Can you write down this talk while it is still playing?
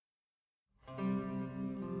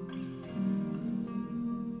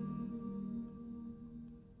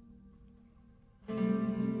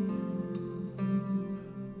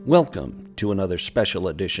Welcome to another special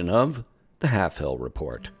edition of the Halfhill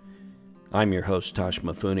Report. I'm your host, Tosh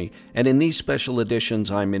Mafuni, and in these special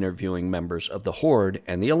editions, I'm interviewing members of the Horde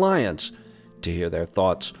and the Alliance to hear their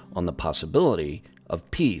thoughts on the possibility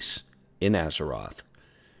of peace in Azeroth.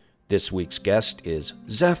 This week's guest is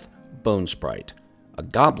Zeph Bonesprite, a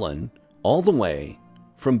goblin all the way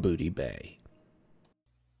from Booty Bay.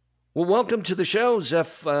 Well, welcome to the show,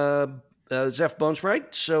 Zeph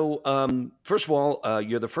Bonesprite. So, first of all,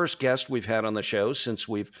 you're the first guest we've had on the show since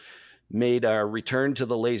we've made our return to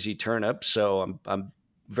the Lazy Turnip. So, I'm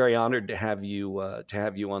very honored to have you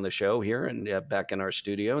on the show here and back in our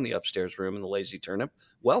studio in the upstairs room in the Lazy Turnip.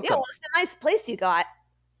 Welcome. Yeah, well, it's a nice place you got.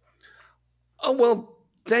 Oh well,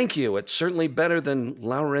 thank you. It's certainly better than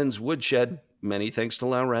Lauren's woodshed. Many thanks to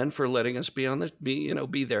Lauren for letting us be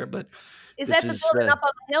there. But is that the building up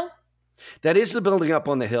on the hill? That is the building up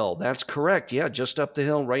on the hill. That's correct. Yeah, just up the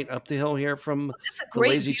hill, right up the hill here from the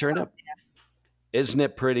Lazy Turnip. Isn't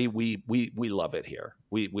it pretty? We love it here.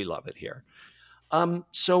 We love it here.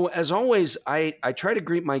 So as always, I try to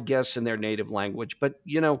greet my guests in their native language, but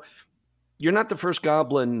you're not the first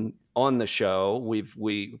goblin on the show. We have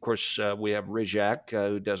Rizak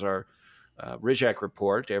who does our Rizak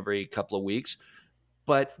report every couple of weeks,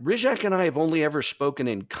 but Rizak and I have only ever spoken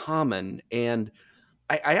in common, and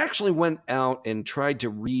I actually went out and tried to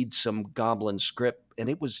read some goblin script, and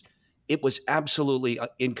it was absolutely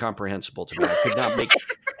incomprehensible to me. I could not make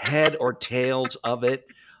head or tails of it.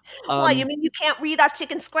 Well, you mean you can't read our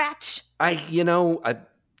chicken scratch?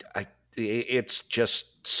 It's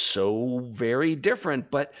just so very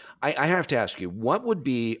different. But I have to ask you, what would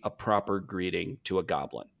be a proper greeting to a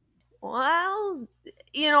goblin? Well,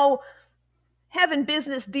 having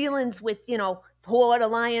business dealings with, Horde,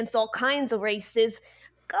 Alliance, all kinds of races,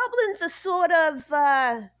 goblins are sort of,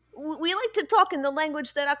 we like to talk in the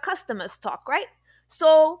language that our customers talk, right?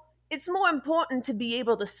 So it's more important to be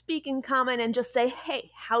able to speak in common and just say, hey,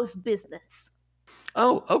 how's business?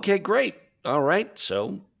 Oh, okay, great. All right.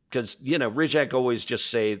 So, because, Rizak always just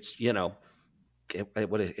says,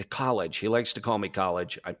 college. He likes to call me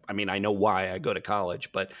college. I mean, I know why I go to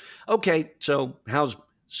college, but okay. So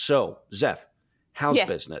Zeph, how's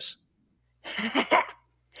business?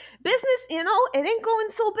 Business, it ain't going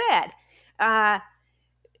so bad.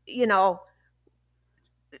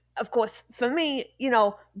 Of course, for me,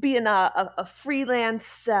 being a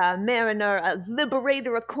freelance mariner, a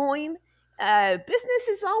liberator of coin, business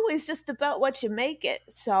is always just about what you make it.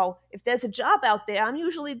 So if there's a job out there, I'm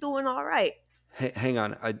usually doing all right. Hey, hang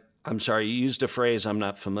on. I'm sorry. You used a phrase I'm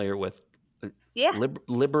not familiar with. Yeah.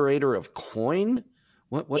 Liberator of coin?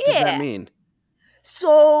 What does that mean?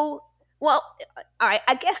 So, well, all right.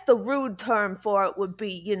 I guess the rude term for it would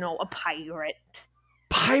be, a pirate.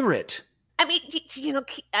 Pirate? I mean,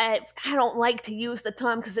 I don't like to use the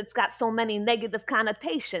term because it's got so many negative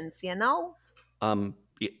connotations,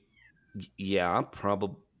 Yeah,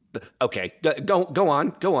 probably. Okay, go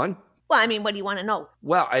on. Well, I mean, what do you want to know?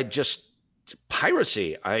 Well,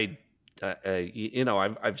 piracy. I've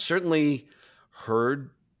certainly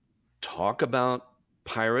heard talk about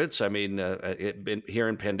pirates. I mean, here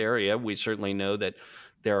in Pandaria, we certainly know that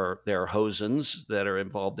there are Hosens that are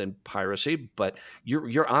involved in piracy. But you're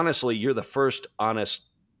the first honest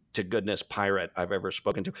to goodness pirate I've ever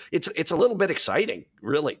spoken to. It's a little bit exciting,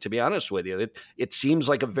 really, to be honest with you. It seems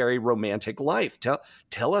like a very romantic life.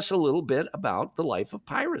 Tell us a little bit about the life of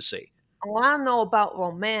piracy. Well, I don't know about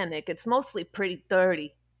romantic. It's mostly pretty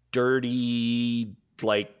dirty. Dirty,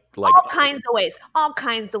 like all kinds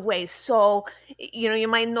of ways. So, you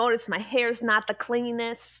might notice my hair's not the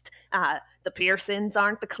cleanest. The piercings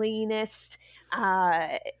aren't the cleanest. Being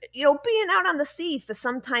out on the sea for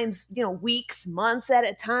sometimes, weeks, months at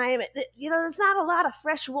a time, there's not a lot of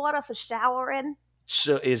fresh water for showering.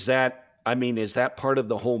 So is that part of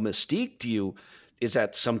the whole mystique? Is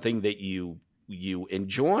that something that you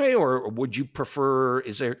enjoy, or would you prefer,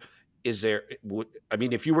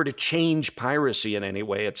 if you were to change piracy in any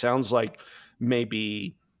way, it sounds like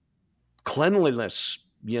maybe cleanliness,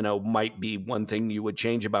 might be one thing you would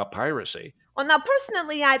change about piracy. Well, now,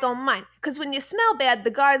 personally, I don't mind, because when you smell bad,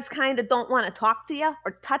 the guards kind of don't want to talk to you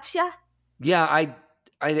or touch you. Yeah, I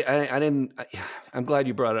didn't. I'm glad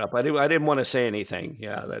you brought it up. I didn't want to say anything.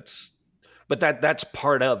 Yeah, that's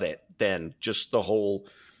part of it. Then just the whole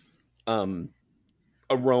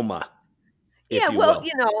aroma. Yeah, well,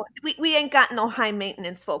 we ain't got no high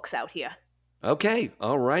maintenance folks out here. Okay,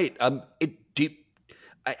 all right.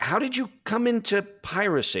 How did you come into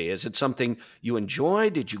piracy? Is it something you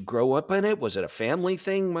enjoy? Did you grow up in it? Was it a family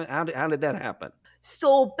thing? How did that happen?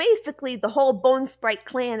 So basically, the whole Bonesprite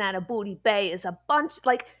clan out of Booty Bay is a bunch,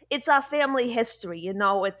 like, it's our family history,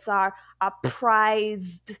 it's our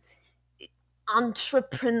prized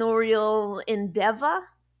entrepreneurial endeavor.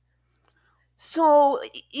 So,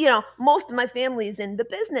 most of my family is in the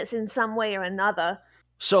business in some way or another.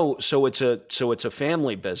 So it's a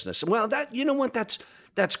family business. Well, that you know what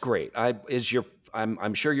that's great.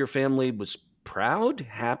 I'm sure your family was proud,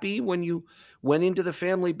 happy when you went into the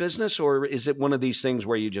family business, or is it one of these things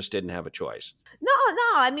where you just didn't have a choice? No,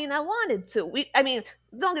 no, I mean, I wanted to.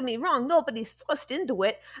 Don't get me wrong, nobody's forced into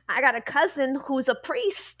it. I got a cousin who's a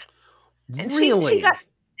priest, and Really?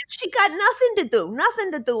 she got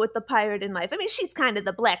nothing to do with the pirate in life. I mean, she's kind of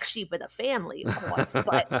the black sheep of the family, of course,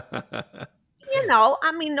 but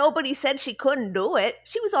nobody said she couldn't do it.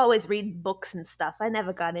 She was always reading books and stuff. I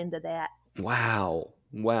never got into that. Wow.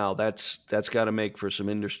 Wow, that's got to make for some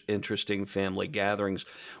interesting family gatherings.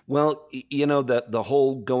 Well, the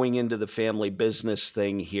whole going into the family business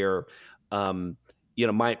thing here. Um,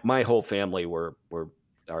 my whole family were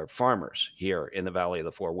are farmers here in the Valley of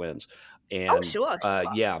the Four Winds, Oh, and sure, sure.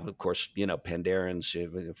 yeah, of course,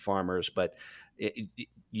 Pandarans, farmers, but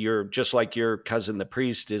you're just like your cousin, the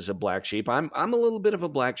priest, is a black sheep. I'm a little bit of a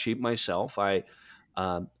black sheep myself. I'm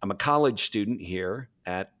a college student here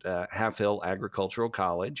at Halfhill Agricultural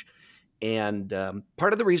College. And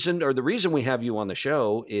part of the reason, or the reason we have you on the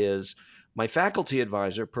show, is my faculty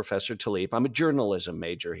advisor, Professor Talib. I'm a journalism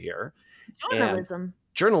major here. And Journalism.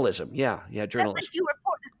 journalism, yeah, Is that like journalism. you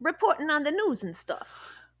reporting on the news and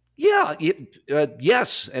stuff? Yeah,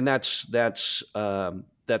 yes, and that's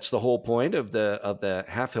the whole point of the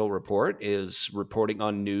Halfhill report, is reporting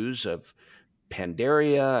on news of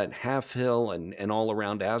Pandaria and Halfhill and all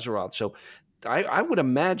around Azeroth. So I would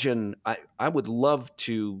imagine I would love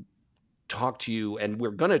to talk to you, and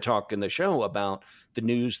we're going to talk in the show about the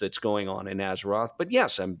news that's going on in Azeroth. But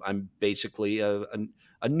yes, I'm basically a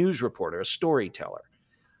news reporter, a storyteller.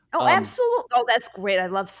 Oh, Um, absolutely. Oh, that's great. I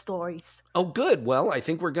love stories. oh, good. Well, I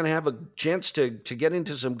think we're going to have a chance to get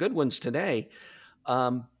into some good ones today.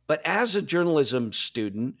 But as a journalism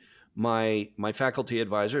student, my faculty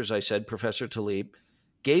advisor, as I said, Professor Talib,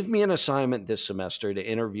 gave me an assignment this semester to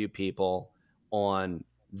interview people on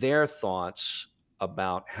their thoughts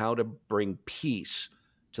about how to bring peace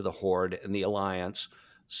to the Horde and the Alliance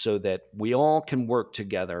so that we all can work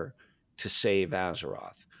together to save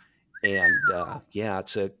Azeroth. And yeah,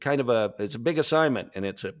 it's a big assignment, and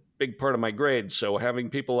it's a big part of my grade. So having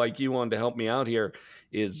people like you on to help me out here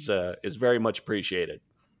is very much appreciated.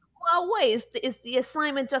 Well, wait, is the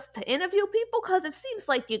assignment just to interview people? Because it seems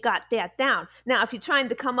like you got that down. Now, if you're trying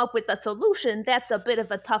to come up with a solution, that's a bit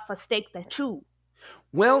of a tougher stake to chew.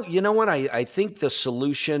 Well, you know what? I think the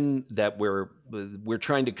solution that we're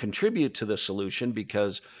trying to contribute to the solution,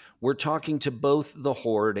 because we're talking to both the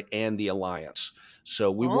Horde and the Alliance.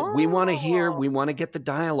 So we want to hear, Oh, we want to get the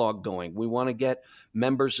dialogue going. We want to get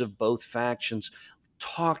members of both factions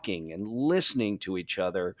talking and listening to each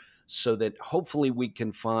other so that hopefully we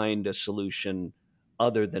can find a solution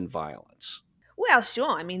other than violence. well,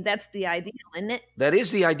 sure. I mean, that's the ideal, isn't it? That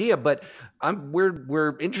is the idea, but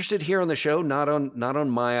we're interested here on the show not on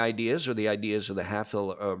my ideas or the ideas of the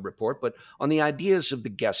Halfhill report, but on the ideas of the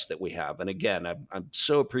guests that we have. And again, I'm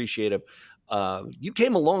so appreciative. You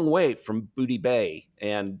came a long way from Booty Bay,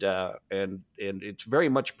 and it's very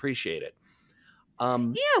much appreciated.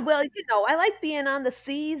 Um, Yeah, well, I like being on the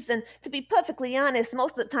seas, and to be perfectly honest,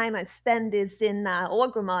 most of the time I spend is in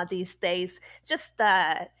Orgrimmar these days. It's just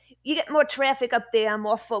you get more traffic up there,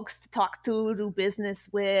 more folks to talk to, do business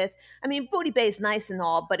with. I mean, Booty Bay's nice and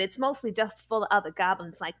all, but it's mostly just full of other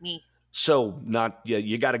goblins like me. so not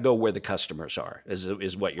you got to go where the customers are,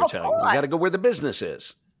 is what you're Of telling me. You got to course, go where the business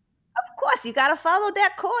is. of course, you got to follow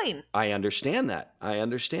that coin. I understand that. I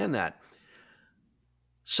understand that.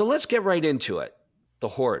 So let's get right into it. The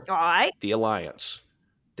Horde, All right, the Alliance,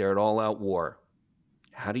 they're at all out war.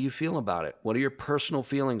 How do you feel about it? What are your personal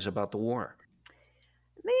feelings about the war?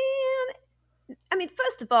 man. I mean,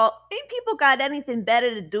 first of all, ain't people got anything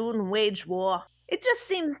better to do than wage war? It just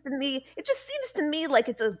seems to me like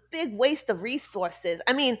it's a big waste of resources.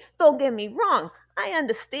 I mean, don't get me wrong. I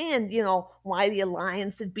understand, why the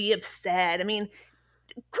Alliance would be upset. I mean,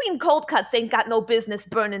 Queen Coldcuts ain't got no business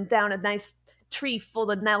burning down a nice tree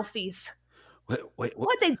full of Nelfies. Wait,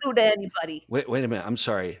 What'd they do to anybody? wait a minute. I'm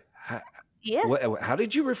sorry. Yeah, How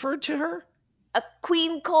did you refer to her? a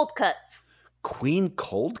Queen Coldcuts. Queen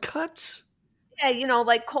Cold Cuts? Yeah,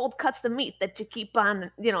 like cold cuts of meat that you keep on,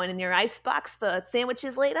 in your ice box for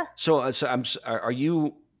sandwiches later. So are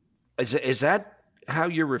you? Is that how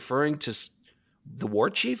you're referring to the war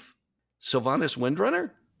chief, Sylvanas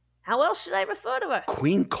Windrunner? How else should I refer to her?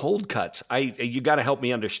 Queen Cold Cuts. You got to help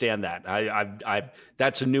me understand that.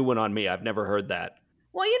 That's a new one on me. I've never heard that.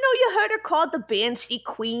 Well, you heard her called the Banshee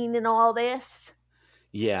Queen and all this.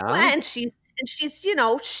 Well, Yeah,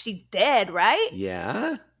 she's dead, right?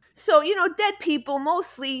 yeah. So, dead people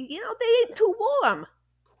mostly, they ain't too warm.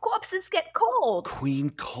 Corpses get cold. Queen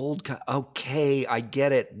Cold Cut. Okay, I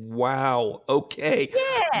get it. Wow. Okay,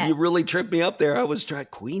 Yeah. you really tripped me up there. I was trying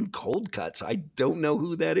Queen Cold Cuts. I don't know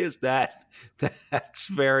who that is. That's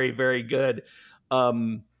very very good.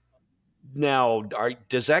 Um, Now,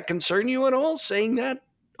 does that concern you at all? Saying that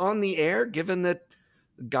on the air, given that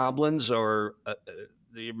goblins are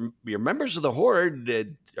your members of the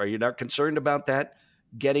horde, are you not concerned about that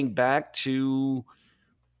getting back to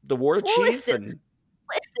the war Well, chief? listen,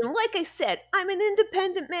 And like I said, I'm an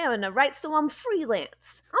independent mariner, right? So I'm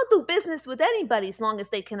freelance. I'll do business with anybody as long as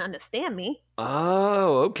they can understand me.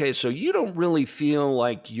 oh, okay, so you don't really feel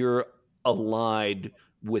like you're allied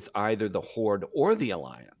with either the horde or the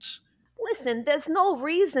alliance. Listen, there's no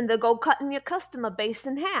reason to go cutting your customer base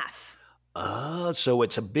in half. Oh, so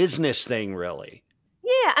it's a business thing, really.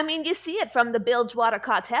 Yeah, I mean, you see it from the Bilgewater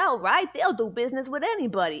Cartel, right? They'll do business with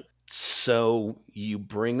anybody. So you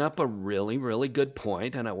bring up a really, really good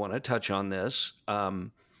point, and I want to touch on this.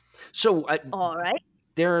 So I, All right.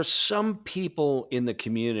 there are some people in the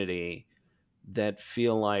community that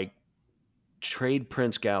feel like Trade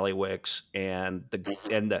Prince Gallywix and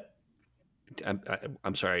the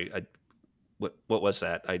I'm sorry. What was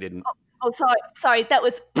that? I didn't. Oh, sorry. That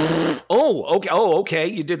was. Oh, okay. Oh, okay.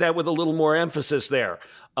 You did that with a little more emphasis there.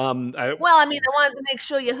 I, Well, I mean, I wanted to make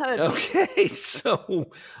sure you heard me. Okay,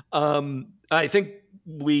 so I think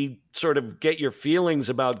we sort of get your feelings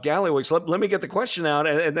about Gallowix. Let me get the question out,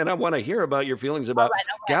 and then I want to hear about your feelings All about right,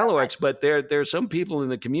 all right. Gallowix. But there are some people in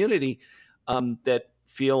the community that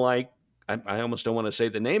feel like I almost don't want to say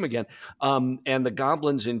the name again. And the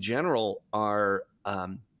goblins in general are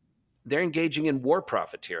they're engaging in war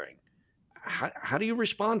profiteering. How do you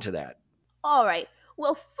respond to that? All right.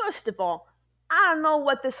 Well, first of all, I don't know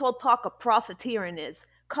what this whole talk of profiteering is,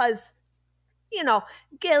 because, you know,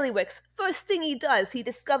 Gallywix, first thing he does, he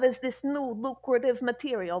discovers this new lucrative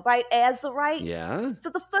material, right? Azurite. Yeah. So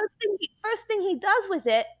the first thing he does with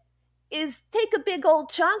it is take a big old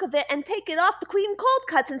chunk of it and take it off the Queen Cold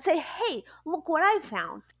Cuts and say, "Hey, look what I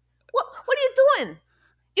found." What are you doing?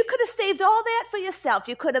 You could have saved all that for yourself.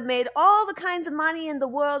 You could have made all the kinds of money in the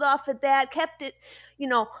world off of that, kept it,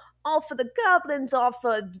 all for the goblins, all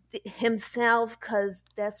for himself, because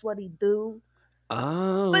that's what he do. But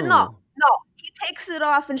no, Oh. no, he takes it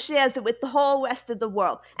off and shares it with the whole rest of the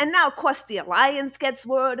world. And now, of course, the Alliance gets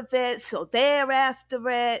word of it, so they're after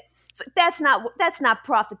it. So that's not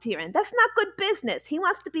profiteering. That's not good business. He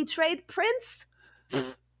wants to be trade prince.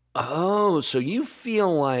 Oh, so you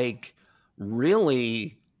feel like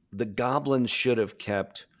really the goblins should have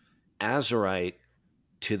kept Azurite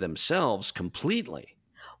to themselves completely.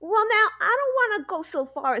 Well, now, I don't want to go so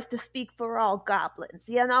far as to speak for all goblins,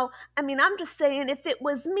 I mean, I'm just saying if it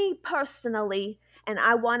was me personally and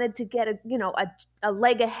I wanted to get a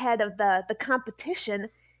leg ahead of the competition,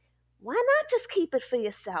 why not just keep it for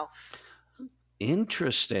yourself?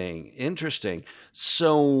 Interesting. Interesting.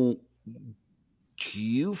 So do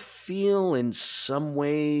you feel in some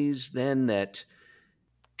ways then that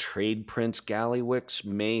Trade Prince Gallywix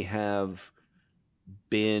may have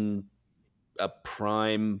been a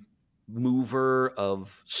prime mover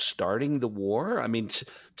of starting the war? I mean,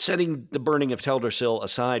 setting the burning of Teldrassil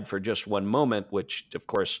aside for just one moment, which, of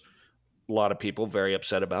course, a lot of people very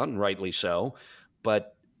upset about, and rightly so.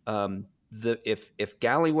 But if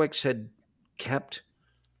Gallywix had kept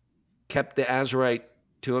the Azurite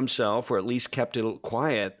to himself, or at least kept it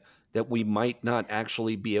quiet, that we might not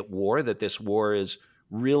actually be at war. That this war is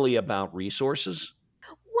really about resources.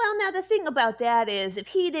 Well, now, the thing about that is, if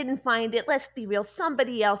he didn't find it, let's be real,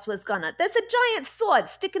 somebody else was gonna. There's a giant sword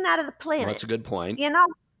sticking out of the Well, planet, that's a good point. you know?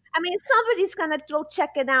 I mean, somebody's gonna go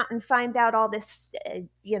check it out and find out all this,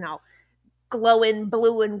 glowing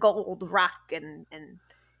blue and gold rock, and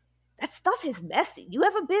that stuff is messy. You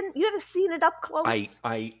ever seen it up I close?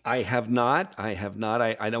 I I have not. I have not.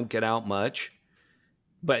 I don't get out much,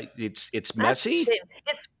 but it's That's a messy. shame.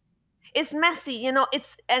 It's messy,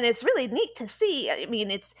 it's really neat to see. I mean,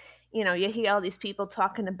 you hear all these people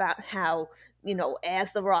talking about how,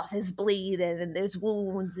 Azeroth is bleeding and there's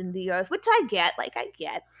wounds in the earth, which I get.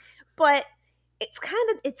 But it's kind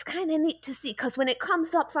of neat to see, because when it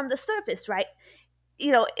comes up from the surface, right?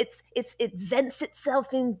 it vents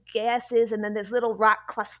itself in gases, and then there's little rock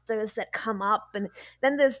clusters that come up, and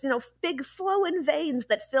then there's big flowing veins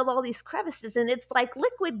that fill all these crevices, and it's like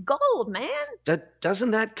liquid gold, man.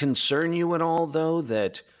 Doesn't that concern you at all, though?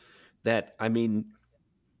 That I mean,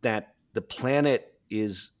 that the planet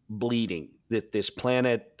is bleeding. That this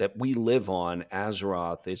planet that we live on,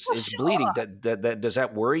 Azeroth, Well, is bleeding. sure. That does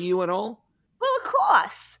that worry you at all? Well, of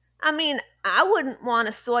course. I mean, I wouldn't want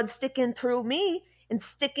a sword sticking through me and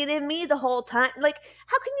stick it in me the whole time. Like,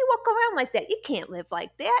 how can you walk around like that? You can't live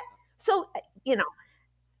like that. So,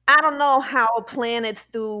 I don't know how planets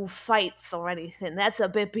do fights or anything. That's a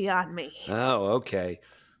bit beyond me. Oh, okay.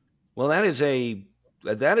 Well, that is a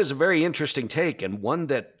very interesting take, and one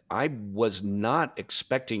that I was not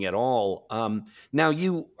expecting at all. Now,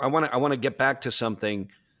 I want to get back to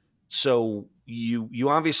something. So you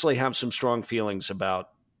obviously have some strong feelings about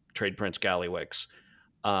Trade Prince Gallywix.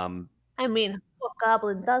 Um, I mean, what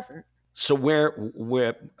goblin doesn't? so where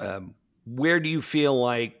do you feel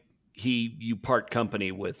like you part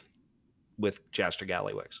company with Jaster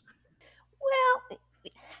Gallywix? Well,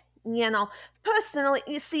 you know, personally,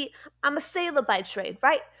 you see, I'm a sailor by trade,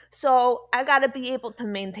 right? So I got to be able to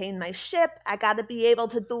maintain my ship. I got to be able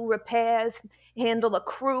to do repairs, handle a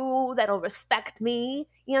crew that'll respect me,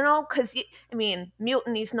 because, I mean,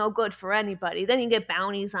 mutiny's no good for anybody. Then you get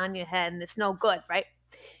bounties on your head and it's no good, right?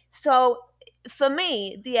 So for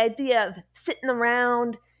me, the idea of sitting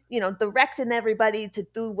around, directing everybody to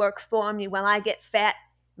do work for me while I get fat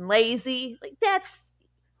and lazy, like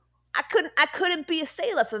I couldn't be a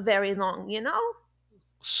sailor for very long.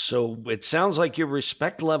 So it sounds like your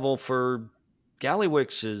respect level for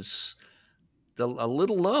Gallywix is a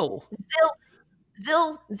little low.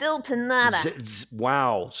 Zil zil to nada.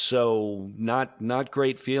 Wow. So not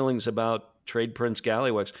great feelings about Trade Prince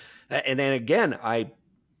Gallywix. And then again, I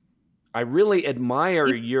really admire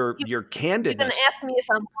You, your you your you're gonna candidness. ask me if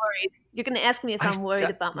I'm worried. You're gonna ask me if I'm worried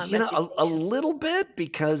about my A reputation. little bit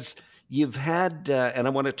because you've had, and I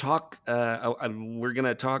want to talk. We're going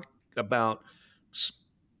to talk about,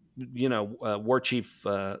 War Chief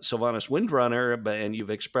Sylvanas Windrunner, and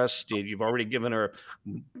you've already given her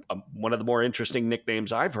one of the more interesting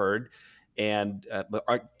nicknames I've heard, and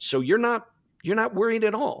so you're not worried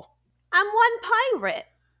at all. I'm one pirate.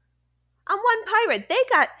 I'm one pirate. They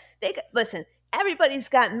got listen, everybody's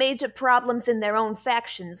got major problems in their own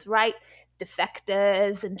factions, right?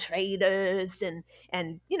 Defectors and traitors and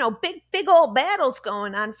big old battles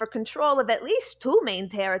going on for control of at least two main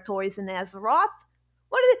territories in Azeroth.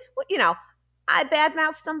 I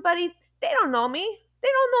badmouth somebody, they don't know me. They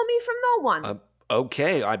don't know me from no one. Uh,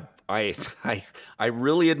 okay, I I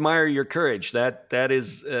really admire your courage. That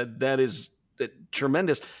is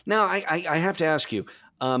tremendous. Now I have to ask you,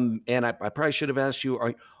 and I probably should have asked you.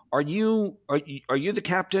 Are you the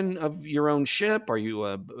captain of your own ship? Are you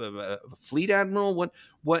a fleet admiral?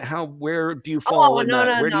 Where do you fall Oh, in no,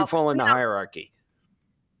 the no, where do you no. fall in We the don't hierarchy?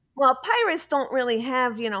 Well, pirates don't really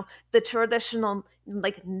have, the traditional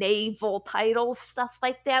like naval titles, stuff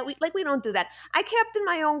like that. We don't do that. I captain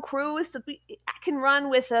my own crews. So I can run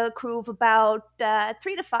with a crew of about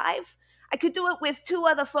 3 to 5. I could do it with two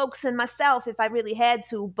other folks and myself if I really had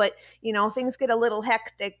to, but things get a little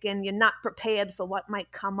hectic and you're not prepared for what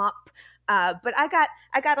might come up. But I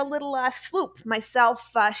got a little sloop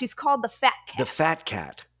myself. She's called the Fat The Cat. fat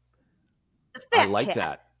cat. The I Fat like Cat.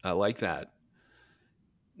 that. I like that.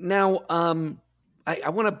 Now, I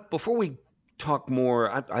want to before we talk more.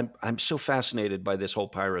 I'm so fascinated by this whole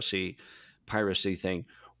piracy thing.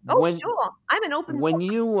 Oh, When sure. I'm an open when book.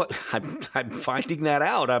 you, I'm finding that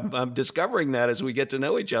out. I'm discovering that as we get to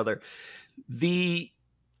know each other. The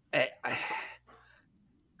uh,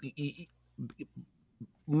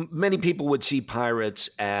 many people would see pirates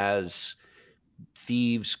as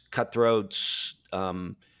thieves, cutthroats.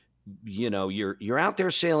 You're out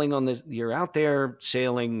there sailing you're out there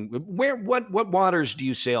sailing. What waters do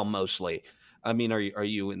you sail mostly? I mean, are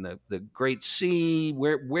you in the Great Sea?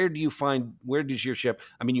 Where does your ship?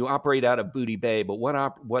 I mean, you operate out of Booty Bay, but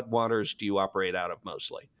what waters do you operate out of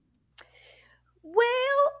mostly?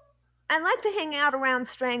 Well, I like to hang out around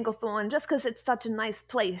Stranglethorn just because it's such a nice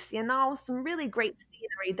place, some really great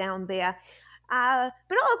scenery down there. But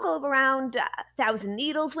I'll go around Thousand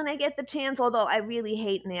Needles when I get the chance, although I really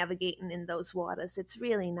hate navigating in those waters. It's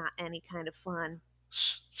really not any kind of fun.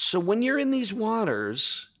 So when you're in these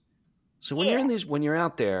waters, Yeah, when you're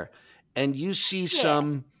out there, and you see yeah,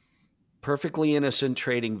 some perfectly innocent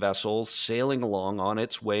trading vessel sailing along on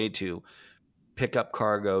its way to pick up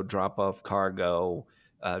cargo, drop off cargo,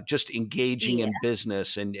 just engaging yeah, in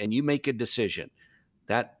business, and you make a decision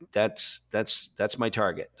That's my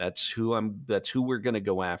target. That's who we're going to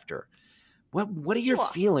go after. What are your Sure.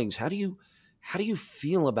 feelings? How do you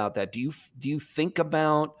feel about that? Do you think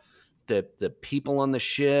about the people on the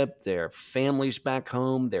ship, their families back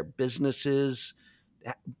home, their businesses?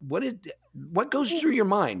 What goes through your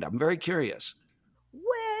mind? I'm very curious. Well,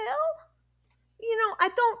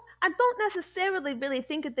 I don't necessarily really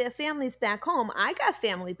think of their families back home. I got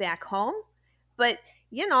family back home, but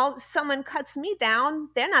if someone cuts me down,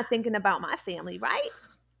 they're not thinking about my family, right?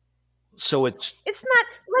 So It's not.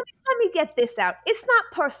 Let me get this out. It's not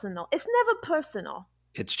personal. It's never personal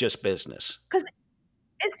it's just business. because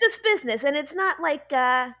it's just business, and it's not like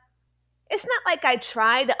I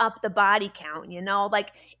try to up the body count,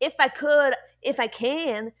 like if I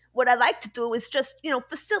can, what I like to do is just,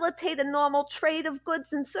 facilitate a normal trade of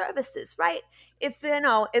goods and services, right? If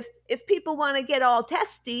people want to get all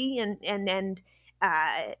testy and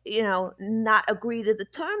not agree to the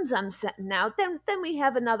terms I'm setting out, then we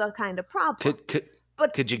have another kind of problem. Could could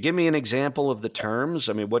But could you give me an example of the terms?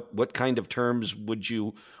 I mean, what kind of terms would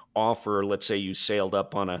you offer? Let's say you sailed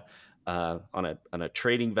up on a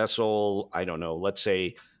trading vessel. I don't know. Let's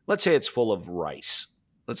say it's full of rice.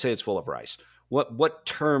 Let's say it's full of rice. What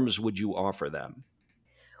terms would you offer them?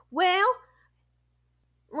 well,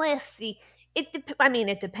 let's see. I mean,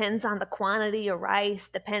 it depends on the quantity of rice,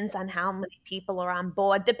 depends on how many people are on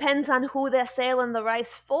board, depends on who they're sailing the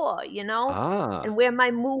rice for, Ah, and where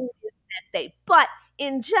my mood is that day. But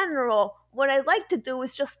in general, what I like to do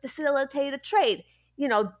is just facilitate a trade.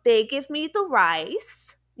 They give me the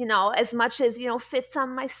rice, as much as, fits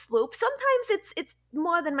on my sloop. Sometimes it's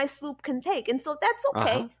more than my sloop can take, and so that's uh-huh.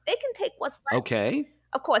 okay. They can take what's left. Okay.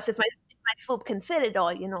 Of course, if my sloop can fit it all,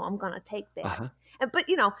 I'm gonna take that. Uh-huh. But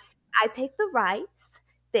I take the rice,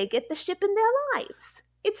 they get the ship in their lives.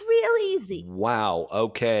 It's real easy. Wow.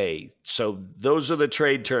 Okay. So those are the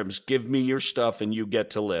trade terms. Give me your stuff and you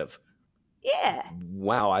get to live. Yeah.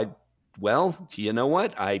 Wow. Well, you know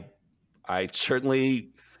what? I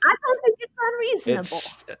certainly I don't think it's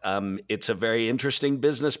unreasonable. it's a very interesting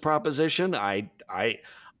business proposition.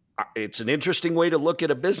 It's an interesting way to look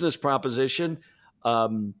at a business proposition.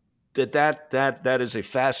 Um, that is a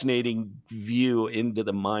fascinating view into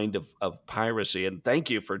the mind of piracy. And thank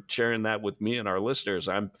you for sharing that with me and our listeners.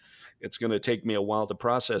 It's going to take me a while to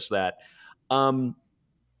process that. Um,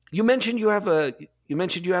 you mentioned you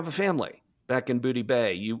mentioned you have a family back in Booty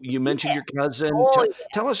Bay. You mentioned Yeah. your cousin. Oh,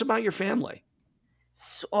 Tell us about your family.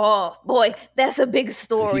 oh boy, that's a big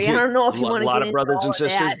story. I don't know A if you want to lot get of into brothers all and of that.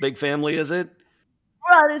 sisters, big family, is it?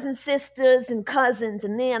 Brothers and sisters and cousins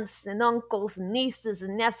and aunts and uncles and nieces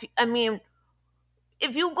and nephews. I mean,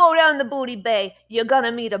 if you go down the Booty Bay, you're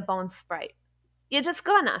gonna meet a Bonesprite. You're just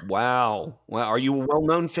gonna. Wow. Wow. Are you a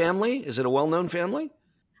well-known family? Is it a well-known family?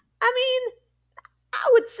 I mean, I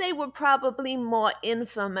would say we're probably more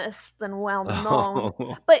infamous than well known.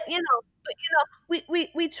 Oh,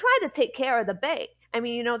 We try to take care of the bay. I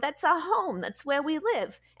mean, that's our home. That's where we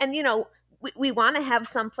live. And we want to have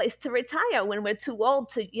some place to retire when we're too old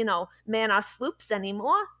to, man our sloops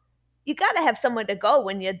anymore. You got to have somewhere to go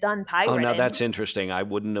when you're done oh, now pirating. that's interesting. I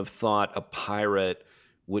wouldn't have thought a pirate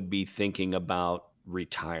would be thinking about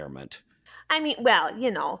retirement. I mean, well,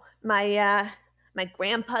 my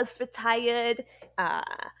grandpa's retired. Uh,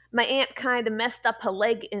 my aunt kind of messed up her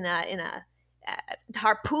leg in a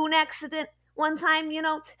harpoon accident one time.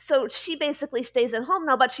 So she basically stays at home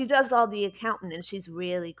now, but she does all the accounting, and she's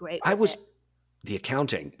really great I with was it. the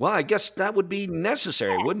accounting. Well, I guess that would be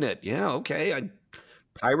necessary, wouldn't it? Yeah, okay.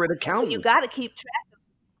 Pirate Well, you accountant. got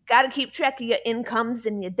to keep track of your incomes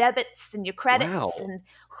and your debits and your credits Wow. and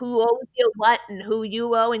who owes you what and who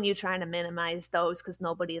you owe, and you're trying to minimize those because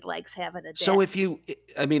nobody likes having a So debt. if you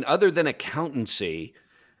I mean, other than accountancy,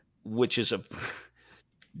 which is a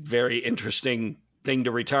very interesting thing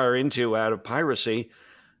to retire into out of piracy,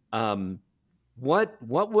 um, what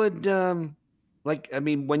would like I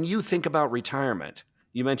mean, when you think about retirement,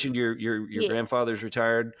 you mentioned your Yeah, grandfather's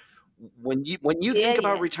retired. When you yeah, think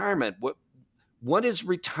about yeah. retirement, what is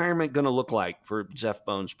retirement going to look like for Zeph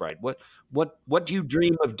Bonesprite? What do you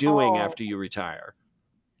dream of doing Oh, after you retire?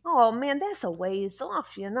 oh man, that's a ways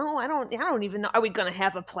off. I don't even know. Are we gonna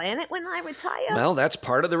have a planet when I retire? Well, that's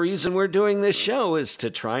part of the reason we're doing this show is to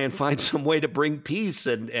try and find some way to bring peace,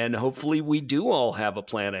 and hopefully we do all have a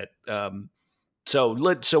planet. So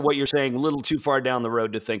what you're saying, a little too far down the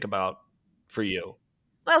road to think about for you.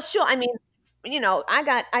 Well, sure. I mean,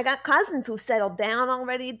 I got cousins who settled down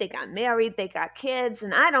already. They got married. They got kids,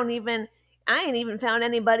 and I ain't even found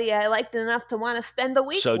anybody I liked enough to want to spend a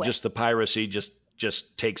week So with. just the piracy just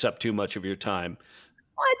takes up too much of your time.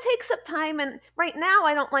 Well, it takes up time, and right now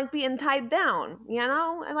I don't like being tied down.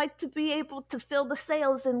 I like to be able to fill the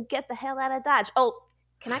sails and get the hell out of Dodge. Oh,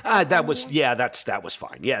 can I cuss That on was here? yeah. That was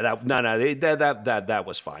fine. Yeah. That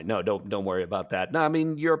was fine. No, don't worry about that. No, I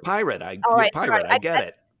mean you're a pirate. All You're a right, sorry. pirate. I I, get I,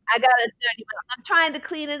 it. I got a dirty mouth. I'm trying to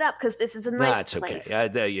clean it up because this is a No, nice it's okay.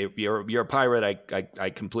 place. You're a pirate. I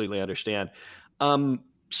completely understand.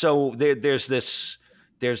 So there's this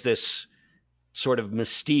sort of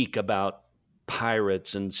mystique about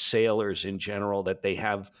pirates and sailors in general that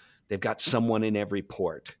they've got someone in every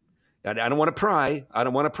port. I don't want to pry. I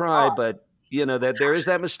don't want to pry, Oh, but that there is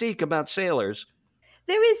that mystique about sailors.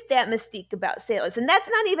 there is that mystique about sailors, and that's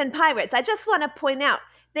not even pirates. I just want to point out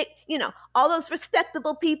that, all those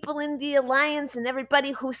respectable people in the Alliance and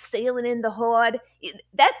everybody who's sailing in the Horde,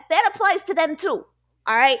 that applies to them too.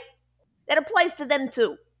 All right? That applies to them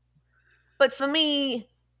too. But for me,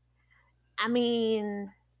 I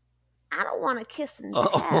mean, I don't want to kiss and tell.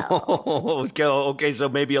 Oh, okay. So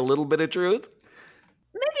maybe a little bit of truth.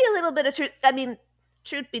 Maybe a little bit of truth. I mean,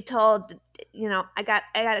 truth be told, I got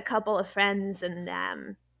a couple of friends, and I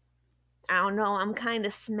don't know. I'm kind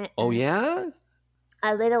of Oh smitten. yeah.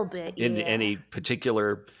 A little bit, In yeah. any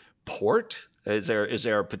particular port? Is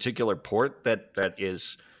there a particular port that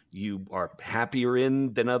is you are happier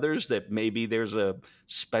in than others? That maybe there's a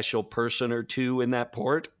special person or two in that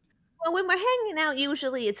port? Well, when we're hanging out,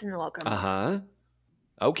 usually it's in the Uh Orgrimmar. huh.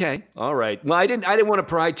 Okay. All right. Well, I didn't want to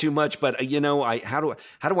pry too much, but I how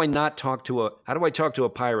do I talk to a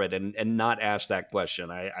pirate and not ask that question?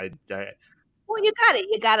 Well,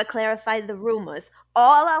 you gotta clarify the rumors.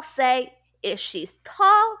 All I'll say is she's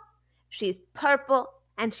tall, she's purple,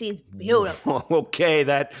 and she's beautiful. Okay,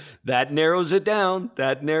 that narrows it down.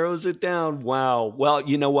 That narrows it down. Wow. Well,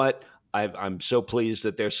 you know what? I'm so pleased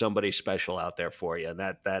that there's somebody special out there for you, and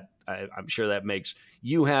I'm sure that makes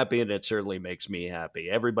you happy, and it certainly makes me happy.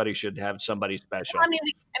 Everybody should have somebody I special. mean,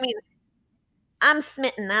 I mean, I'm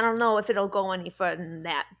smitten. I don't know if it'll go any further than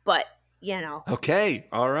that, but you know, Okay.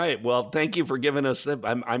 All right. Well, thank you for giving us.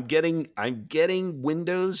 I'm getting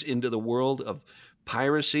windows into the world of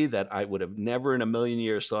piracy that I would have never in a million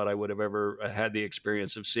years thought I would have ever had the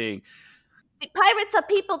experience of seeing. see, pirates are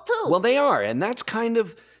people Well, too. they are, and that's kind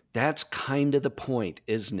of the point,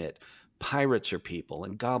 isn't it? Pirates are people,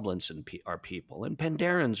 and goblins are people, and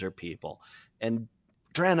Pandarans are people, and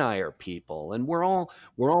Draenei are people, and we're all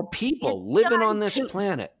You're people living on darn this tootin'.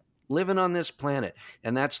 planet, living on this planet,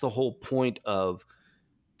 and that's the whole point of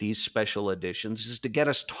these special editions is to get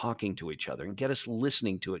us talking to each other and get us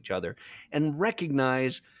listening to each other and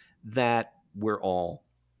recognize that we're all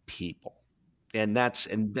people, and that's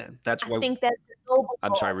I why. think that's a noble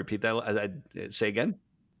I'm sorry, goal. repeat that. Say again.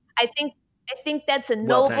 I think I think that's a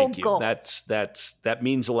Well, noble thank you. goal. That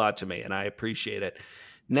means a lot to me, and I appreciate it.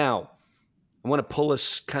 Now, I want to pull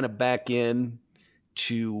us kind of back in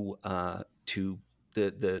to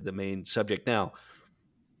the main subject. Now,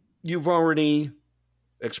 you've already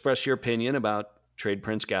expressed your opinion about Trade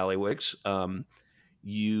Prince Gallywix.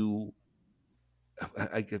 You,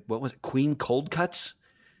 what was it? Queen Cold Cuts.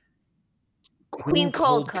 Queen Queen Cold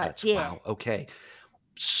Cold Cuts, Cuts. yeah. Wow. Okay.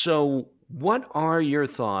 So, what are your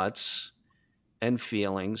thoughts and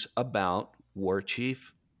feelings about War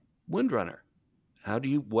Chief Windrunner?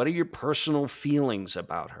 What are your personal feelings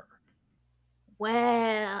about her?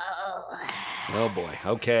 Well, Oh boy.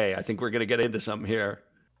 Okay. I think we're going to get into something here.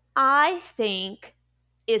 I think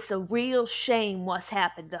it's a real shame what's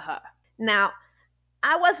happened to her. Now,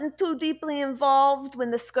 I wasn't too deeply involved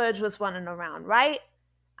when the scourge was running around, right?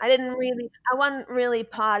 I wasn't really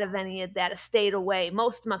part of any of that. I stayed away.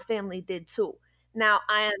 Most of my family did too. Now,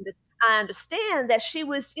 I understand that she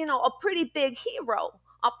was, a pretty big hero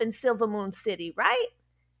up in Silver Moon City, right?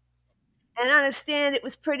 And I understand it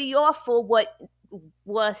was pretty awful what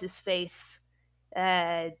was his face.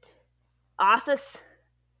 Uh, Arthas?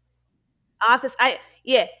 Arthas,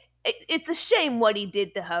 yeah, it's a shame what he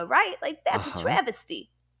did to her, right? Like, Uh that's a huh. travesty.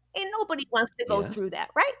 And nobody wants to go Yes. through that,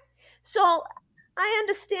 right? So I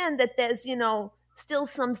understand that there's, still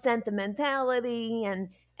some sentimentality and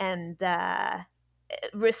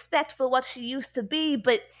respect for what she used to be,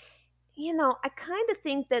 but I kind of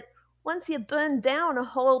think that once you burn down a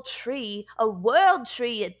whole tree, a world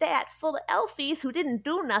tree at that, full of elfies who didn't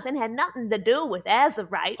do nothing, had nothing to do with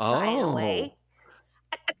Azurite, by the way.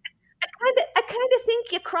 Oh. I kind of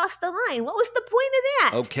think you crossed the line. What was the point of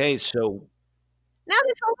that? Okay. So Now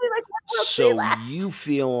there's only like one world tree so you left.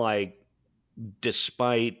 feel like,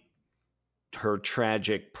 despite her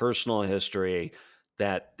tragic personal history,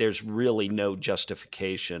 that there's really no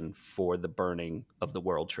justification for the burning of the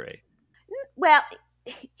World Tree. Well,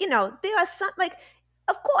 there are some like,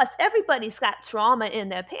 of course, everybody's got trauma in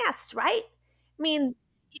their past, right? I mean,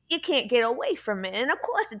 you can't get away from it. And of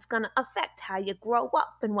course, it's going to affect how you grow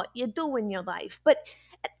up and what you do in your life. But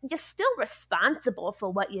you're still responsible for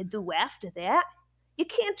what you do after that. You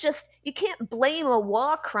can't blame a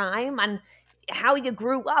war crime on how you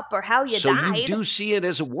grew up or how you So you died. do see it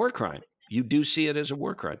as a war crime. You do see it as a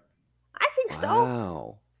war crime. I think so.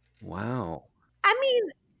 Wow. Wow.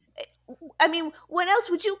 I mean, what else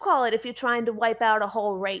would you call it if you're trying to wipe out a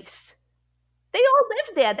whole race? They all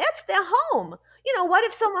live there. That's their home. What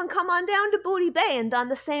if someone come on down to Booty Bay and done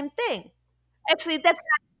the same thing? Actually,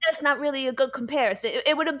 that's not really a good comparison.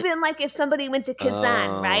 It would have been like if somebody went to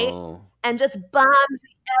Kazan, right? Oh, And just bombed the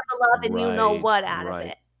ever loving you know right, what out of right.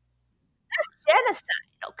 it.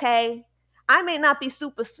 Genocide, okay? I may not be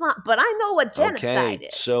super smart, but I know what genocide Okay.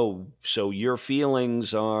 is. So your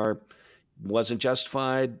feelings are wasn't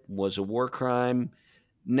justified, was a war crime.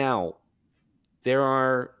 Now, there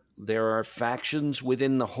are factions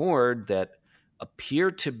within the horde that appear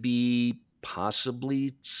to be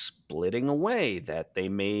possibly splitting away, that they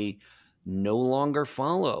may no longer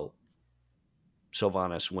follow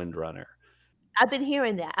Sylvanas Windrunner. I've been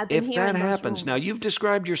hearing that. I've been If that hearing those happens, now you've rumors.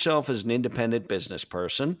 described yourself as an independent business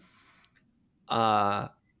person,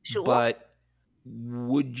 Sure. but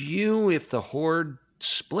would you, if the horde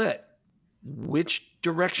split, which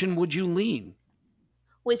direction would you lean?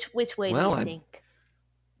 Which way do Well, you think?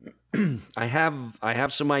 I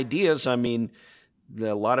have some ideas. I mean,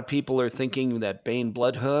 a lot of people are thinking that Bane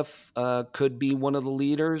Bloodhoof could be one of the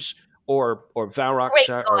leaders, or Valrock. Great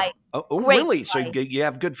guy. Oh, Great really? So guy. you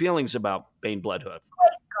have good feelings about Bane Bloodhoof?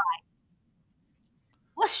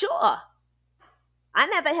 Well, sure. I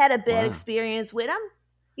never had a bad Wow, experience with him.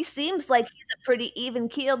 He seems like he's a pretty even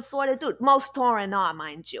keeled sort of dude. Most Tauren are,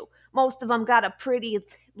 mind you. Most of them got a pretty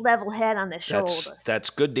level head on their that's shoulders. that's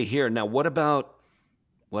good to hear. Now, what about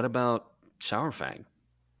Sourfang?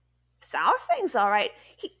 Sourfang's all right.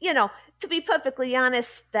 To be perfectly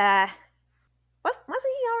honest, wasn't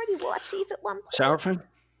he already war chief at one point? Sourfang?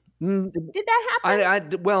 Mm, Did that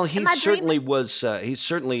happen? well, Am he I dreaming? certainly was. He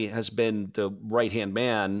certainly has been the right hand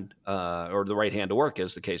man, or the right hand orc,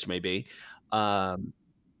 as the case may be. Um,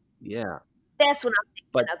 yeah, That's what I'm thinking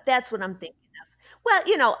but of. That's what I'm thinking of.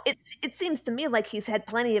 Well, it seems to me like he's had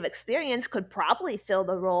plenty of experience, could probably fill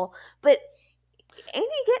the role, but ain't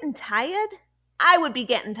he getting tired? I would be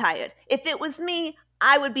getting tired. If it was me,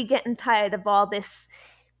 I would be getting tired of all this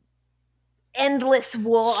endless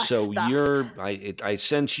war so stuff. I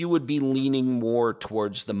sense you would be leaning more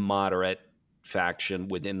towards the moderate faction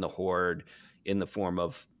within the horde, in the form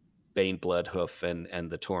of Bane Bloodhoof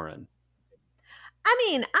and the Tauren.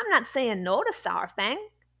 I'm not saying no to Sarfang.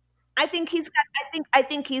 I think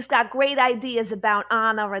he's got great ideas about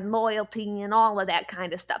honor and loyalty and all of that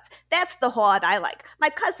kind of stuff. That's the horde I like. My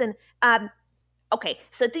cousin, okay,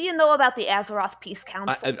 so do you know about the Azeroth Peace I,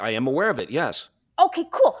 Council? I, I am aware of it. Yes. Okay,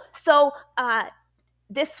 cool. So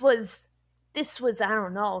this was I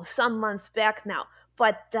don't know, some months back now.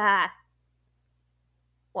 But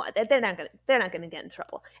well, they're not gonna get in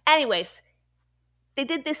trouble. Anyways, they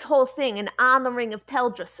did this whole thing in honoring of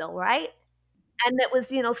Teldrassil, right? And it was,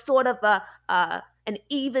 sort of an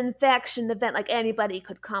even faction event, like anybody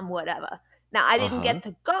could come, whatever. Now I Uh didn't huh. get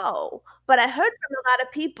to go, but I heard from a lot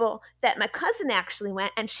of people that my cousin actually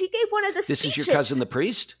went, and she gave one of the This is your cousin, speeches. the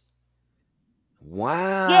priest. Yeah,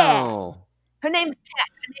 Wow. her name's Tech.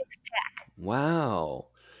 Her name's Tech. Wow.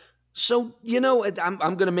 So, I'm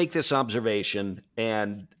going to make this observation,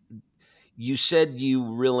 and you said you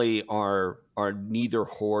really are neither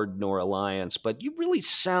horde nor alliance, but you really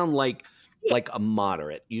sound Yeah, like a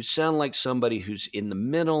moderate. You sound like somebody who's in the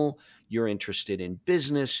middle. You're interested in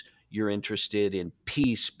business. You're interested in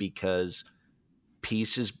peace, because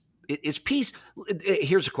peace is peace.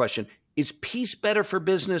 Here's a question: is peace better for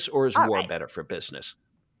business, or is all war right. better for business?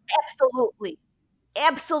 Absolutely.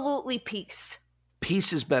 Absolutely peace.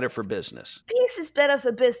 Peace is better for business. Peace is better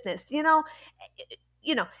for business. When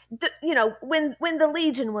the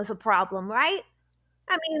Legion was a problem, right?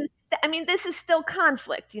 This is still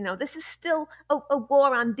conflict. This is still a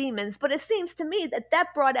war on demons. But it seems to me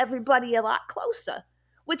that brought everybody a lot closer.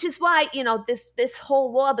 Which is why this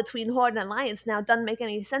whole war between Horde and Alliance now doesn't make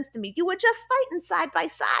any sense to me. You were just fighting side by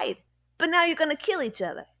side, but now you're going to kill each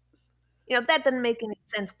other. That doesn't make any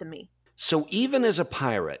sense to me. So even as a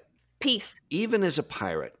pirate, Peace. even as a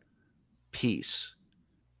pirate, peace.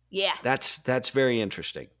 Yeah. That's very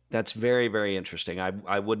interesting. That's very, very interesting.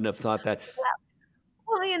 I wouldn't have thought that.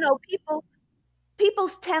 Well,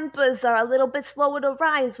 people's tempers are a little bit slower to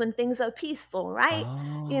rise when things are peaceful, right?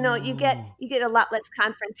 Oh. You get a lot less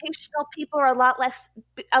confrontational. People are a lot less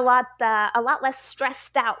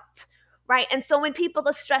stressed out, right? And so when people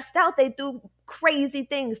are stressed out, they do crazy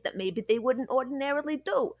things that maybe they wouldn't ordinarily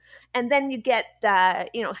do. And then you get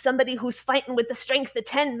somebody who's fighting with the strength of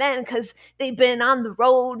 10 men because they've been on the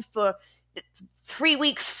road for 3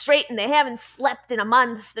 weeks straight and they haven't slept in a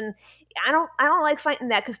month. And I don't like fighting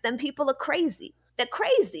that, because then people are crazy. They're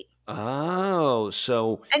crazy. Oh,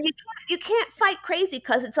 And you can't fight crazy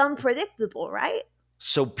because it's unpredictable, right?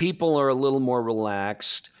 so people are a little more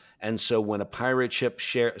relaxed, and so when a pirate ship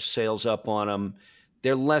sails up on them,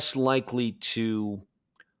 they're less likely to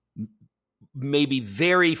maybe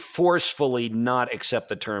very forcefully not accept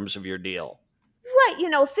the terms of your deal.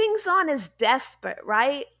 Right, things aren't as desperate,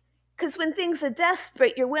 right? Because when things are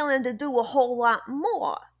desperate, you're willing to do a whole lot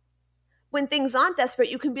more. When things aren't desperate,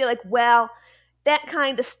 you can be like, well, that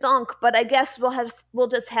kind of stunk, but I guess we'll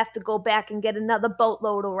just have to go back and get another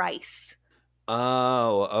boatload of rice.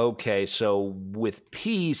 Oh, okay. So with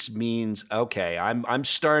peace means okay. I'm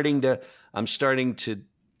starting to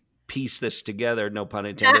piece this together. No pun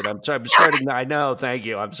intended. I'm starting. I know. Thank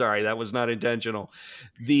you. I'm sorry. That was not intentional.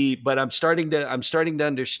 But I'm starting to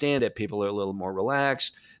understand it. People are a little more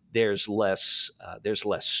relaxed. There's less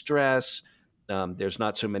stress. There's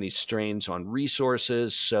not so many strains on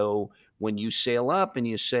resources. So when you sail up and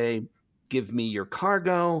you say, "Give me your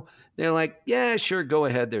cargo," they're like, "Yeah, sure, go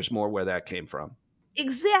ahead." There's more where that came from.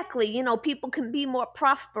 Exactly. People can be more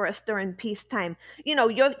prosperous during peacetime.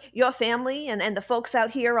 Your family and the folks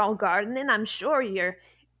out here all gardening. I'm sure you're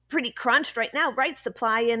pretty crunched right now, right?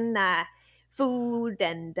 Supplying food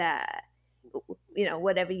and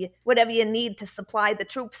whatever you need to supply the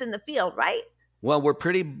troops in the field, right? Well, we're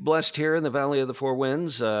pretty blessed here in the Valley of the Four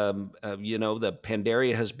Winds. The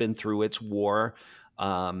Pandaria has been through its war,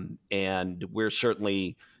 and we're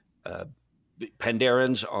certainly uh,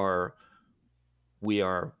 Pandarans are. We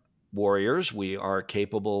are warriors. We are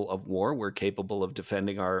capable of war. We're capable of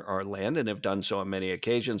defending our land, and have done so on many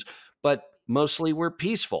occasions. But mostly, we're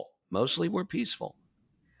peaceful. Mostly, we're peaceful.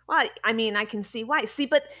 Well, I mean, I can see why. See,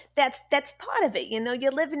 but that's part of it.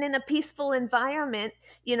 You're living in a peaceful environment.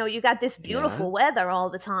 You got this Yeah. beautiful weather all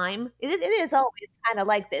the time. It is always kind of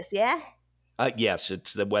like this, yeah. Yes,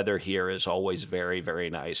 it's the weather here is always very,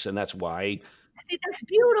 very nice, and that's why. See, that's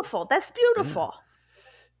beautiful. That's Yeah. beautiful.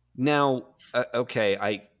 Now, okay,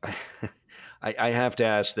 I have to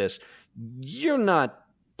ask this. You're not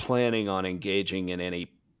planning on engaging in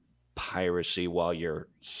any piracy while you're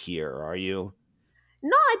here, are you?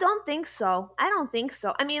 No, I don't think so. I don't think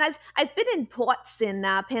so. I mean, I've been in ports in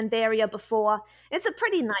Pandaria before. It's a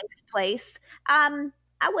pretty nice place.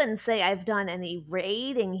 I wouldn't say I've done any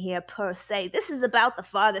raiding here per se. This is about the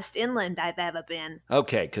farthest inland I've ever been.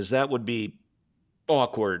 Okay, because that would be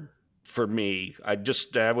awkward for me. I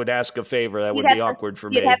would ask a favor. That You'd would have be to awkward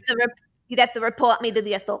for you'd have me. to you'd have to report me to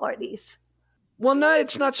the authorities. Well, no,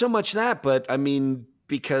 it's not so much that, but I mean,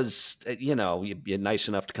 because you're nice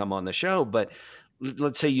enough to come on the show, but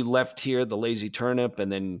let's say you left here, the Lazy Turnip,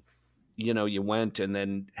 and then you went and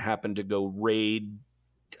then happened to go raid,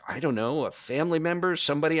 I don't know, a family member,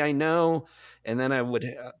 somebody I know, and then I would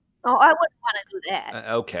Oh, I wouldn't want to do that.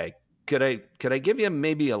 okay. Could I give you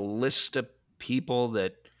maybe a list of people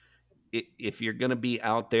that if you're going to be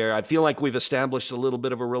out there, I feel like we've established a little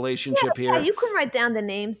bit of a relationship Yeah, here. you can write down the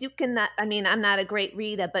names. You can. I mean, I'm not a great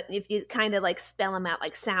reader, but if you kind of like spell them out,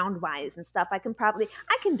 like sound wise and stuff, I can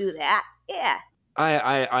do that. Yeah.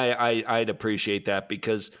 I'd appreciate that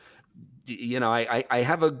because I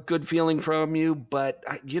have a good feeling from you, but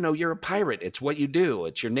you're a pirate. It's what you do.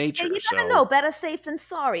 It's your Yeah, nature. you gotta So know, better safe than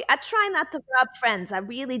sorry. I try not to rob friends. I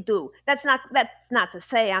really do. That's not to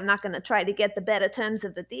say I'm not gonna try to get the better terms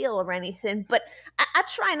of the deal or anything, but I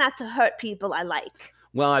try not to hurt people I like.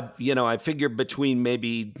 well, I figured between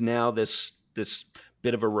maybe now this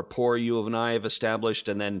bit of a rapport you and I have established,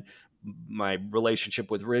 and then my relationship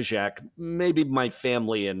with Rizak, maybe my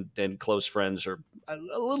family and close friends are a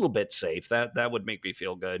little bit safe. That would make me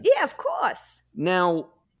feel good. Yeah, of course. Now,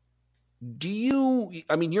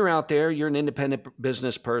 I mean, you're out there, you're an independent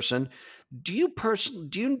business person. Do you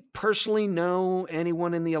personally know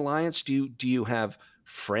anyone in the alliance? Do you have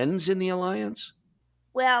friends in the alliance?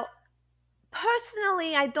 Well,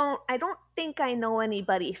 personally, I don't think I know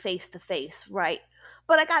anybody face to face, right?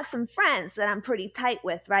 But I got some friends that I'm pretty tight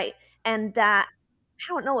with, right? And I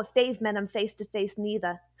don't know if they've met him face to face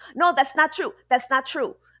neither. No, that's not true. That's not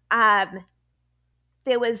true. Um,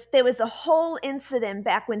 there was a whole incident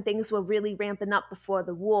back when things were really ramping up before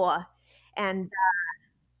the war, and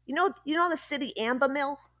you know the city Amber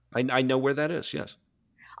Mill. I know where that is. Yes.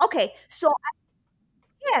 Okay, so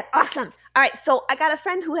yeah, awesome. All right, so I got a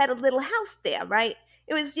friend who had a little house there, right?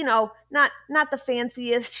 It was, not the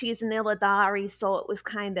fanciest. She's an Illidari, so it was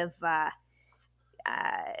kind of uh,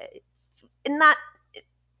 not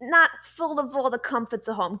not full of all the comforts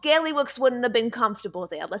of home. Gallywix wouldn't have been comfortable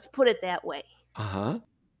there. Let's put it that way. Uh huh.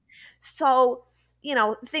 So,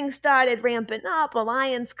 things started ramping up.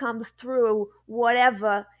 Alliance comes through.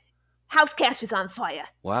 Whatever. House catches on fire.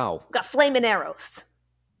 Wow. Got flaming arrows,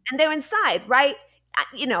 and they're inside, right?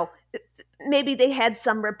 Maybe they had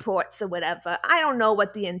some reports or whatever. I don't know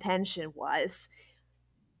what the intention was.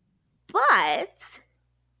 But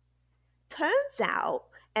turns out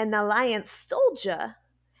an Alliance soldier,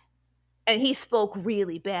 and he spoke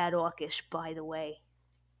really bad Orcish, by the way,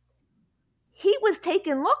 he was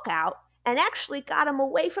taking lookout and actually got him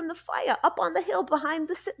away from the fire up on the hill behind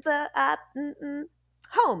the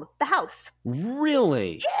home, the house.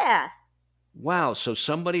 Really? Yeah, Wow. So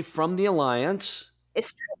somebody from the Alliance.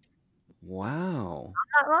 it's true. Wow.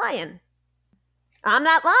 I'm not lying. I'm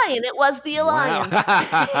not lying. It was the Alliance.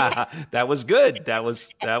 Wow. That was good. That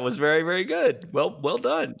was very, very good. Well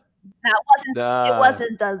done. Now it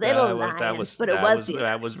wasn't the little lion, but it was the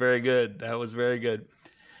that was very good. That was very good.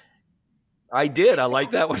 I did. I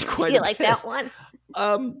like that one quite a bit. You like that one?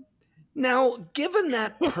 Now, given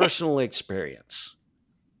that personal experience,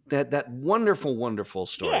 that wonderful, wonderful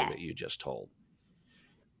story Yeah. that you just told,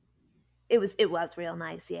 It was real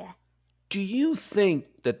nice, yeah. do you think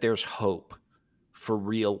that there's hope for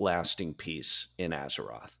real lasting peace in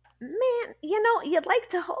Azeroth? Man, you'd like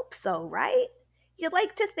to hope so, right? You'd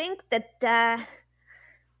like to think that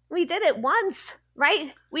we did it once,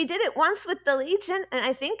 right? We did it once with the Legion, and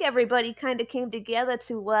I think everybody kind of came together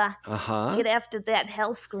to get after that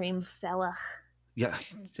Hellscream fella. Yeah,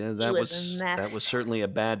 that was certainly a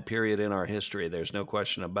bad period in our history. There's no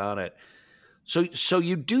question about it. So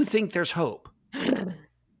you do think there's hope?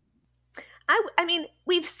 I mean,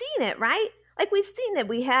 we've seen it, right? Like, we've seen it.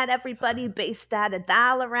 We had everybody based out of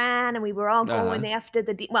Dalaran, and we were all going after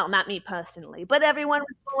well, not me personally, but everyone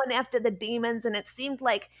was going after the demons, and it seemed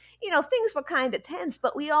like, things were kind of tense,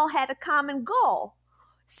 but we all had a common goal.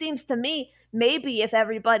 Seems to me, maybe if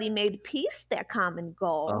everybody made peace their common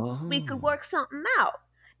goal, we could work something out.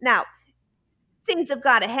 Now, things have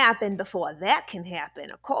got to happen before that can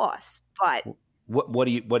happen, of course, but... What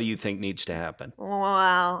do you think needs to happen?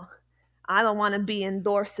 Well... I don't want to be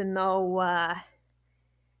endorsing no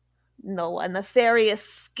nefarious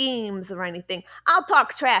schemes or anything. I'll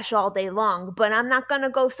talk trash all day long, but I'm not going to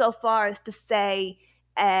go so far as to say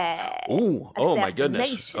oh my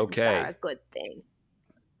goodness. Okay. Are a good thing.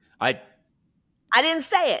 I didn't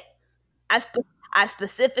say it. I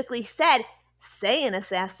specifically said saying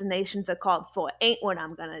assassinations are called for ain't what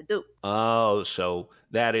I'm going to do. Oh, so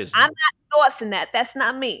that is... I'm not endorsing that. That's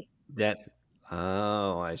not me.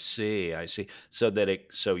 Oh, I see.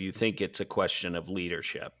 So you think it's a question of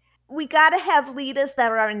leadership? We got to have leaders that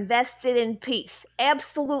are invested in peace.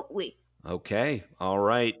 Absolutely. Okay. All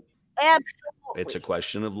right. Absolutely. It's a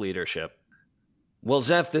question of leadership. Well,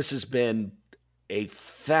 Zeph, this has been a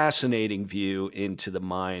fascinating view into the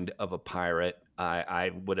mind of a pirate.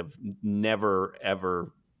 I would have never,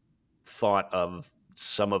 ever thought of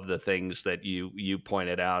some of the things that you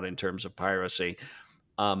pointed out in terms of piracy.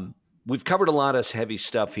 We've covered a lot of heavy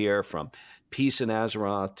stuff here, from peace in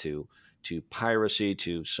Azeroth to piracy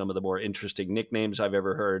to some of the more interesting nicknames I've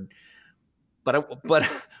ever heard. But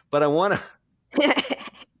I want to...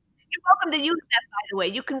 You're welcome to use that, by the way.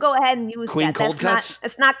 You can go ahead and use Queen that. Cold Cuts?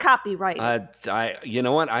 It's not copyrighted. You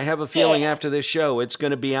know what? I have a feeling after this show, it's going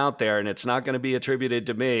to be out there, and it's not going to be attributed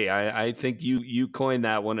to me. I think you coined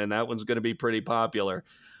that one, and that one's going to be pretty popular.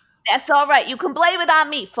 That's all right. You can blame it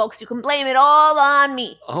on me, folks. You can blame it all on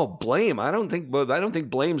me. Oh, blame! I don't think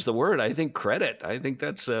blame's the word. I think credit. I think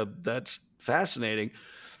that's fascinating.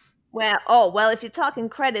 Well, if you're talking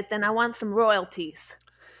credit, then I want some royalties.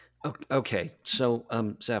 Okay, so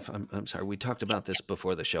Zeph, I'm sorry. We talked about this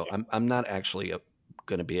before the show. I'm not actually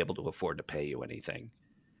going to be able to afford to pay you anything.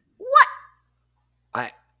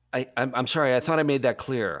 What? I'm sorry. I thought I made that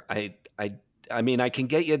clear. I mean, I can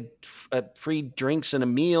get you free drinks and a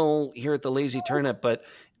meal here at the Lazy Turnip, but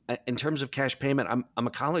in terms of cash payment, I'm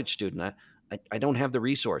a college student. I don't have the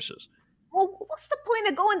resources. Well, what's the point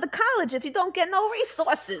of going to college if you don't get no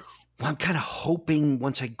resources? Well, I'm kind of hoping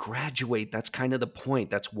once I graduate, that's kind of the point.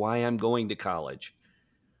 That's why I'm going to college.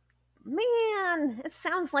 Man, it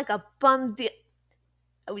sounds like a bum deal.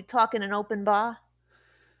 Are we talking an open bar?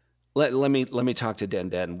 Let me talk to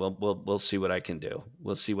Den. We'll see what I can do.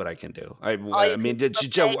 We'll see what I can do.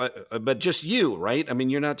 But just you, right? I mean,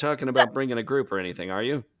 you're not talking about bringing a group or anything, are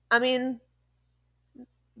you? I mean,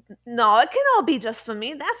 no, it can all be just for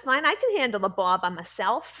me. That's fine. I can handle the bar by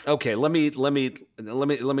myself. Okay, let me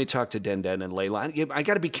talk to Den Den and Layla. I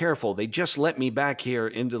got to be careful. They just let me back here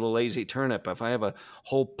into the Lazy Turnip. If I have a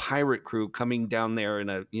whole pirate crew coming down there in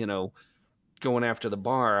a, going after the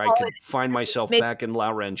bar, I Oh, could find myself maybe back in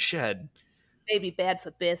Lauren's shed. maybe bad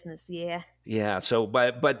for business. Yeah. Yeah. So,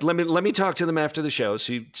 but let me talk to them after the show.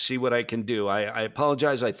 See what I can do. I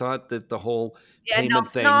apologize. I thought that the whole Yeah. No. payment No.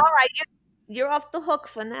 All thing. right. You're off the hook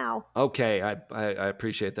for now. Okay, I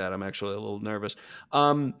appreciate that. I'm actually a little nervous.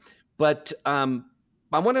 Um, but I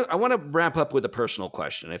want to wrap up with a personal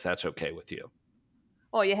question, if that's okay with you.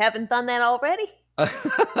 Oh, you haven't done that already?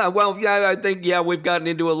 Well, yeah, I think we've gotten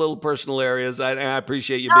into a little personal areas. I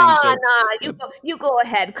appreciate you being Nah, so, nah. uh, You go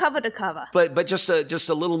ahead, cover to cover. but just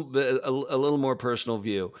a little a little more personal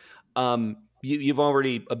view. You've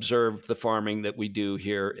already observed the farming that we do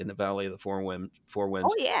here in the Valley of the Four Oh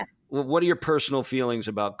Winds. yeah. What are your personal feelings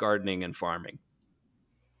about gardening and farming?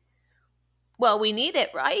 Well, we need it,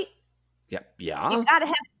 right? Yeah, You yeah. gotta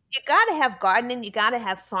have you gotta have gardening. You gotta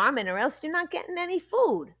have farming, or else you're not getting any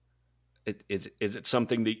food. Is it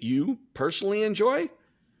something that you personally enjoy?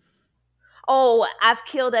 Oh, I've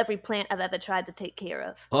killed every plant I've ever tried to take care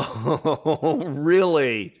of. Oh,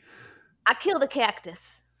 really? I killed a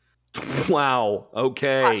cactus. Wow. Tosh,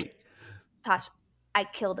 Okay. Tosh, I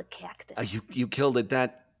killed a You cactus. you killed it.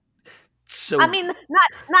 That I so mean,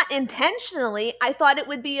 not intentionally. I thought it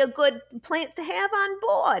would be a good plant to have on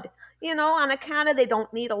board. On account of they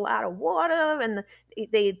don't need a lot of water and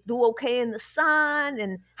they do okay in the sun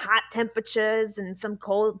and hot temperatures and some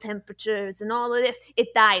cold temperatures and all of this.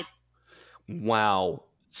 It died. wow.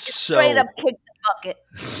 It straight up So kicked the bucket.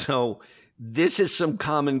 so this is some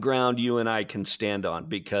common ground you and I can stand on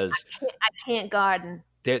because I can't garden.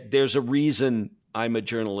 there's a reason I'm a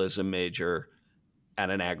journalism major at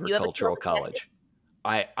an You ever killed agricultural a cactus?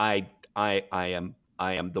 college.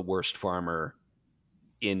 I am the worst farmer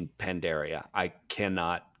in Pandaria. I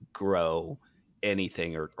cannot grow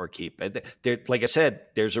anything or keep it. Like I said,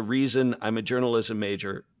 there's a reason I'm a journalism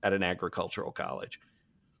major at an agricultural college.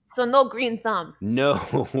 So no green thumb.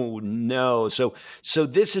 No, no. So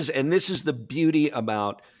this is the beauty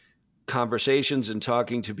about conversations and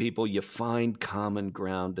talking to people. You find common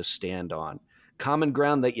ground to stand on. Common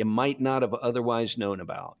ground that you might not have otherwise known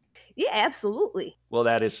about. Yeah, absolutely. Well,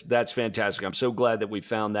 that's fantastic. I'm so glad that we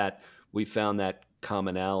found that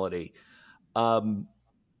commonality. Um,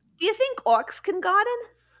 Do you think orcs can garden?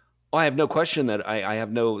 I have no question that I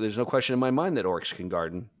have no. There's no question in my mind that orcs can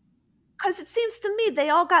garden. Because it seems to me they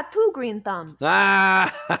all got two green thumbs.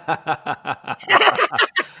 Ah,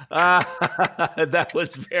 that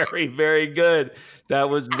was very, very good. That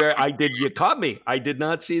was very. I did. You caught me. I did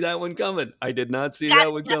not see that one coming. I did not see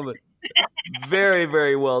that one Gotcha. coming. Very,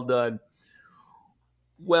 very well done.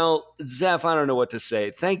 Well, Zeph, I don't know what to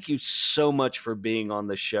say. Thank you so much for being on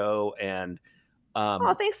the show. And Oh,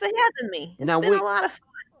 um, thanks for having me. It's now been a we, lot of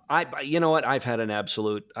fun. you know what? I've had an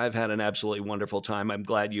absolutely wonderful time. I'm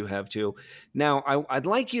glad you have too. Now, I'd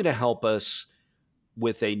like you to help us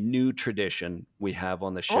with a new tradition we have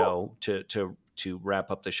on the Oh, show to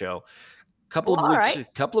wrap up the show. well, all right.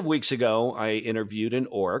 Couple of weeks ago, I interviewed an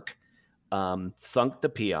orc, Thunk the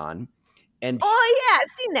Peon, and Oh, yeah, I've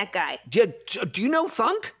seen that guy. do you know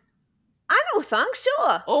Thunk? I know Thunk,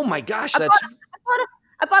 sure. Oh my gosh, I bought,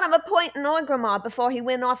 I bought him a point in Orgrimmar before he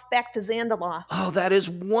went off back to Xandalar. that is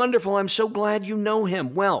wonderful. I'm so glad you know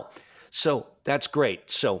him. Well, so that's great.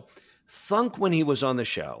 So Thunk, when he was on the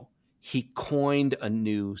show, he coined a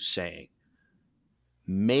new saying: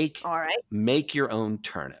 "Make All right. make your own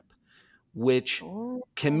turnip," which Oh,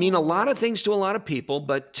 can mean a lot of things to a lot of people,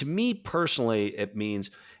 but to me personally, it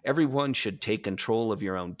means everyone should take control of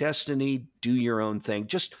your own destiny, do your own thing,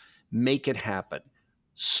 just make it happen.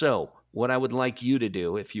 So, what I would like you to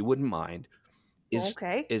do, if you wouldn't mind, is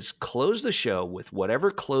okay. is close the show with whatever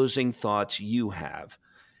closing thoughts you have,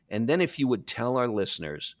 and then if you would tell our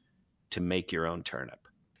listeners to make your own turnip.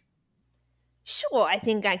 Sure, I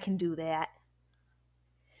think I can do that.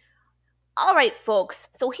 All right, folks.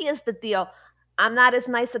 So here's the deal. I'm not as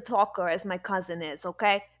nice a talker as my cousin is,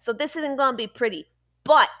 okay? So this isn't going to be pretty.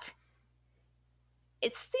 But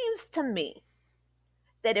it seems to me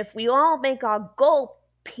that if we all make our goal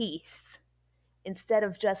peace instead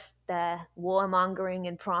of just warmongering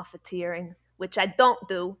and profiteering, which I don't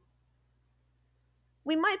do,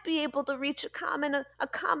 we might be able to reach a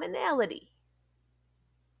commonality.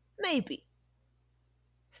 Maybe.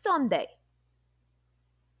 Someday.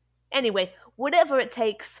 Anyway, whatever it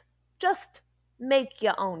takes, just make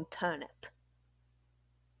your own turnip.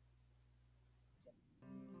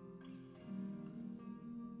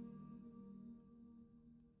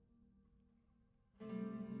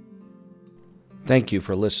 Thank you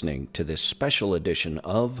for listening to this special edition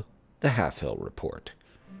of the Halfhill Report.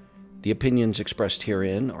 The opinions expressed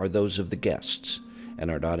herein are those of the guests and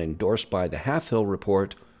are not endorsed by the Halfhill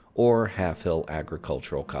Report or Halfhill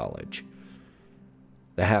Agricultural College.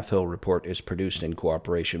 The Halfhill Report is produced in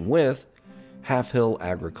cooperation with Halfhill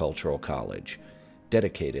Agricultural College,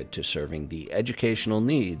 dedicated to serving the educational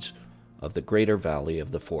needs of the Greater Valley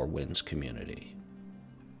of the Four Winds community.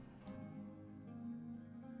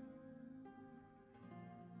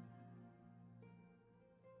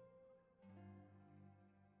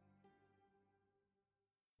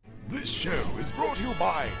 This show is brought to you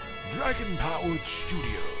by Dragon Powered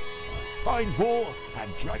Studio. Find more at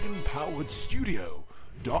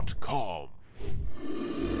dragonpoweredstudio.com.